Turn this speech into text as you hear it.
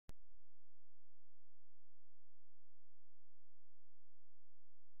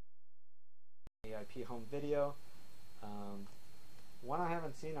AIP Home Video. One I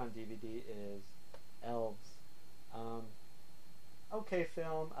haven't seen on DVD is Elves. Okay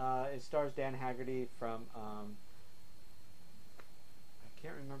film. It stars Dan Haggerty from I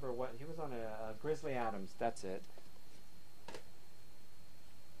can't remember what he was on. A Grizzly Adams. That's it.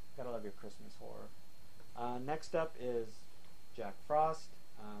 Gotta love your Christmas horror. Next up is Jack Frost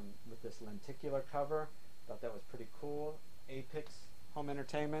with this lenticular cover. Thought that was pretty cool. Apex Home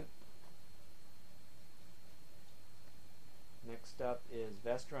Entertainment. Next up is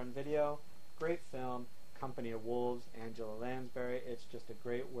Vestron Video. Great film. Company of Wolves. Angela Lansbury. It's just a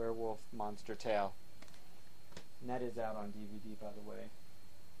great werewolf monster tale. And that is out on DVD, by the way.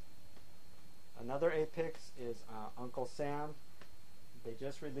 Another Apex is Uncle Sam. They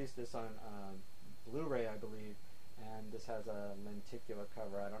just released this on Blu-ray, I believe, and this has a lenticular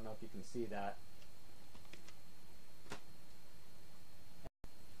cover. I don't know if you can see that.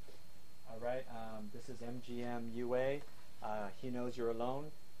 Alright, this is MGM UA. He Knows You're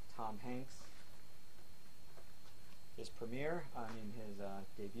Alone. Tom Hanks. His premiere, his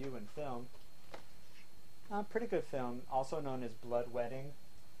debut in film. Pretty good film, also known as Blood Wedding.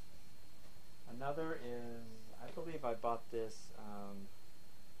 Another is, I believe I bought this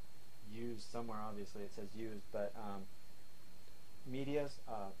used somewhere, obviously it says used, but Media's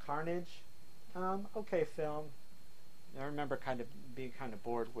Carnage. Okay film. I remember being kind of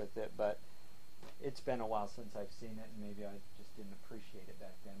bored with it, but it's been a while since I've seen it, and maybe I just didn't appreciate it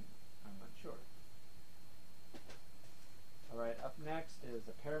back then. I'm not sure. Alright, up next is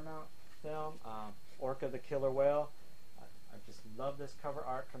a Paramount film, Orca the Killer Whale. I just love this cover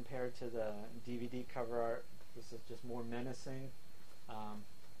art compared to the DVD cover art. This is just more menacing.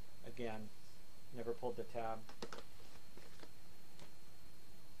 Again, never pulled the tab.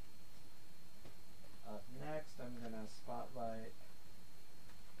 Up next, I'm going to spotlight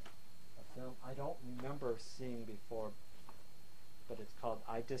a film I don't remember seeing before, but it's called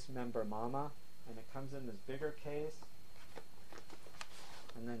I Dismember Mama, and it comes in this bigger case,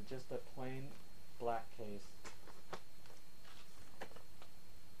 and then just a plain black case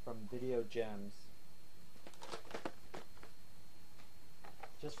from Video Gems.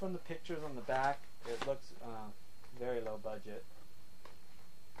 Just from the pictures on the back, it looks very low budget.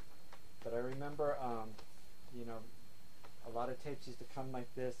 But I remember, a lot of tapes used to come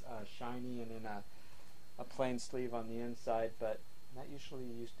like this, shiny and in a plain sleeve on the inside, but that usually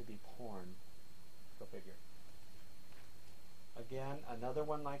used to be porn. Go figure. Again, another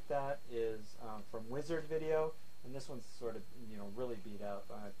one like that is from Wizard Video, and this one's sort of, really beat up.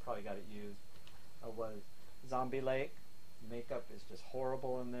 I probably got it used. Was Zombie Lake. Makeup is just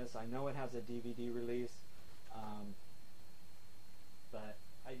horrible in this. I know it has a DVD release, but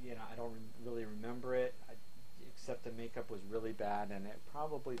I don't really remember it, except the makeup was really bad, and it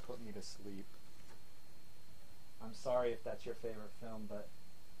probably put me to sleep. I'm sorry if that's your favorite film, but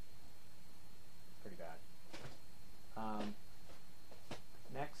pretty bad.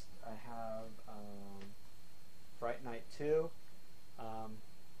 Next, I have Fright Night 2.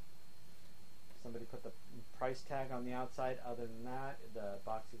 Somebody put the price tag on the outside. Other than that, the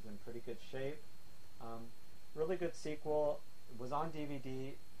box is in pretty good shape. Really good sequel. It was on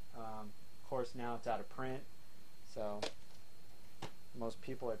DVD. Of course, now it's out of print. So most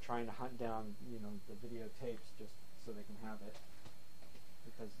people are trying to hunt down, the videotapes just so they can have it,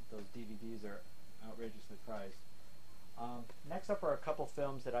 because those DVDs are outrageously priced. Next up are a couple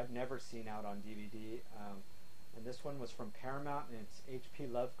films that I've never seen out on DVD. And this one was from Paramount, and it's H.P.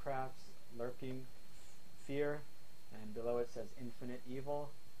 Lovecraft's Lurking Fear, and below it says Infinite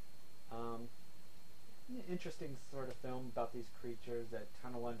Evil. Interesting sort of film about these creatures that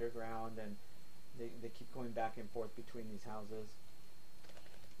tunnel underground, and they keep going back and forth between these houses.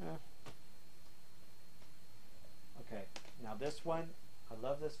 Okay, now this one, I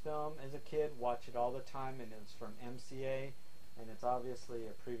love this film as a kid, watch it all the time, and it's from MCA, and it's obviously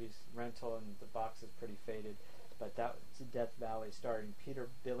a previous rental, and the box is pretty faded. But that's Death Valley, starring Peter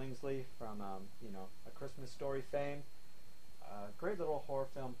Billingsley from, A Christmas Story fame. Great little horror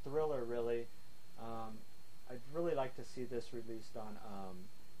film, thriller really. I'd really like to see this released on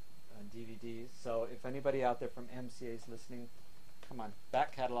DVD. So if anybody out there from MCA is listening, come on,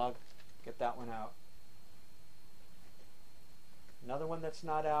 back catalog, get that one out. Another one that's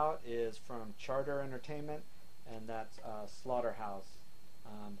not out is from Charter Entertainment, and that's Slaughterhouse.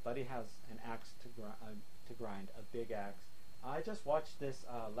 Buddy has an axe to grind, a big axe. I just watched this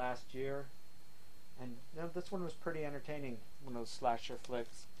last year, and this one was pretty entertaining, one of those slasher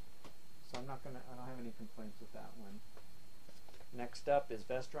flicks. So I don't have any complaints with that one. Next up is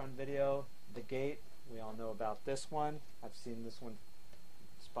Vestron Video, The Gate. We all know about this one. I've seen this one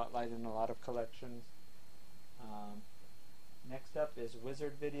spotlight in a lot of collections. Next up is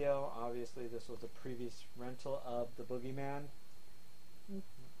Wizard Video. Obviously this was a previous rental of The Boogeyman.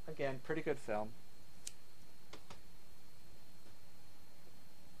 Again, pretty good film.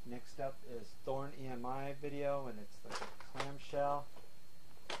 Next up is Thorn EMI Video, and it's like a clamshell,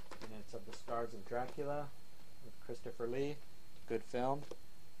 and it's of The Scars of Dracula with Christopher Lee. Good film.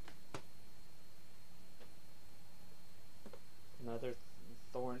 Another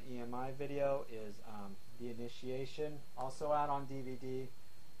Thorn EMI video is The Initiation, also out on DVD.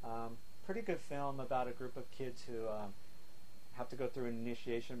 Pretty good film about a group of kids who have to go through an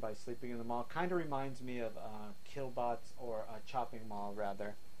initiation by sleeping in the mall. Kind of reminds me of Killbots or Chopping Mall,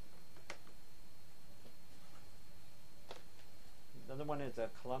 rather. Another one is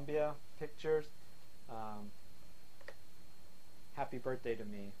Columbia Pictures. Happy Birthday to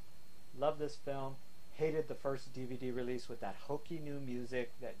Me. Love this film. Hated the first DVD release with that hokey new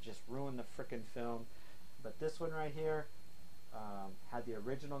music that just ruined the frickin' film. But this one right here had the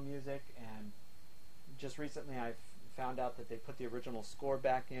original music, and just recently I found out that they put the original score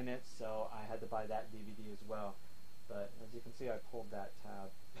back in it, so I had to buy that DVD as well. But as you can see, I pulled that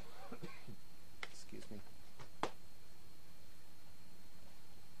tab. Excuse me.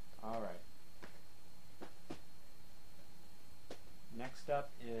 Alright. Next up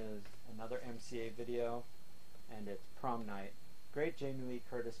is another MCA video, and it's Prom Night. Great Jamie Lee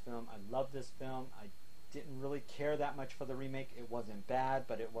Curtis film. I love this film. I didn't really care that much for the remake. It wasn't bad,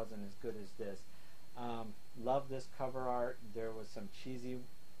 but it wasn't as good as this. Love this cover art. There was some cheesy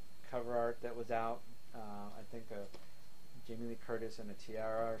cover art that was out. I think Jamie Lee Curtis in a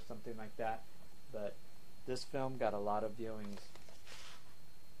tiara or something like that. But this film got a lot of viewings.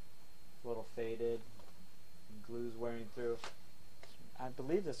 It's a little faded. Glue's wearing through. I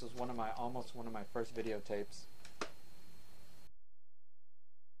believe this was almost one of my first videotapes.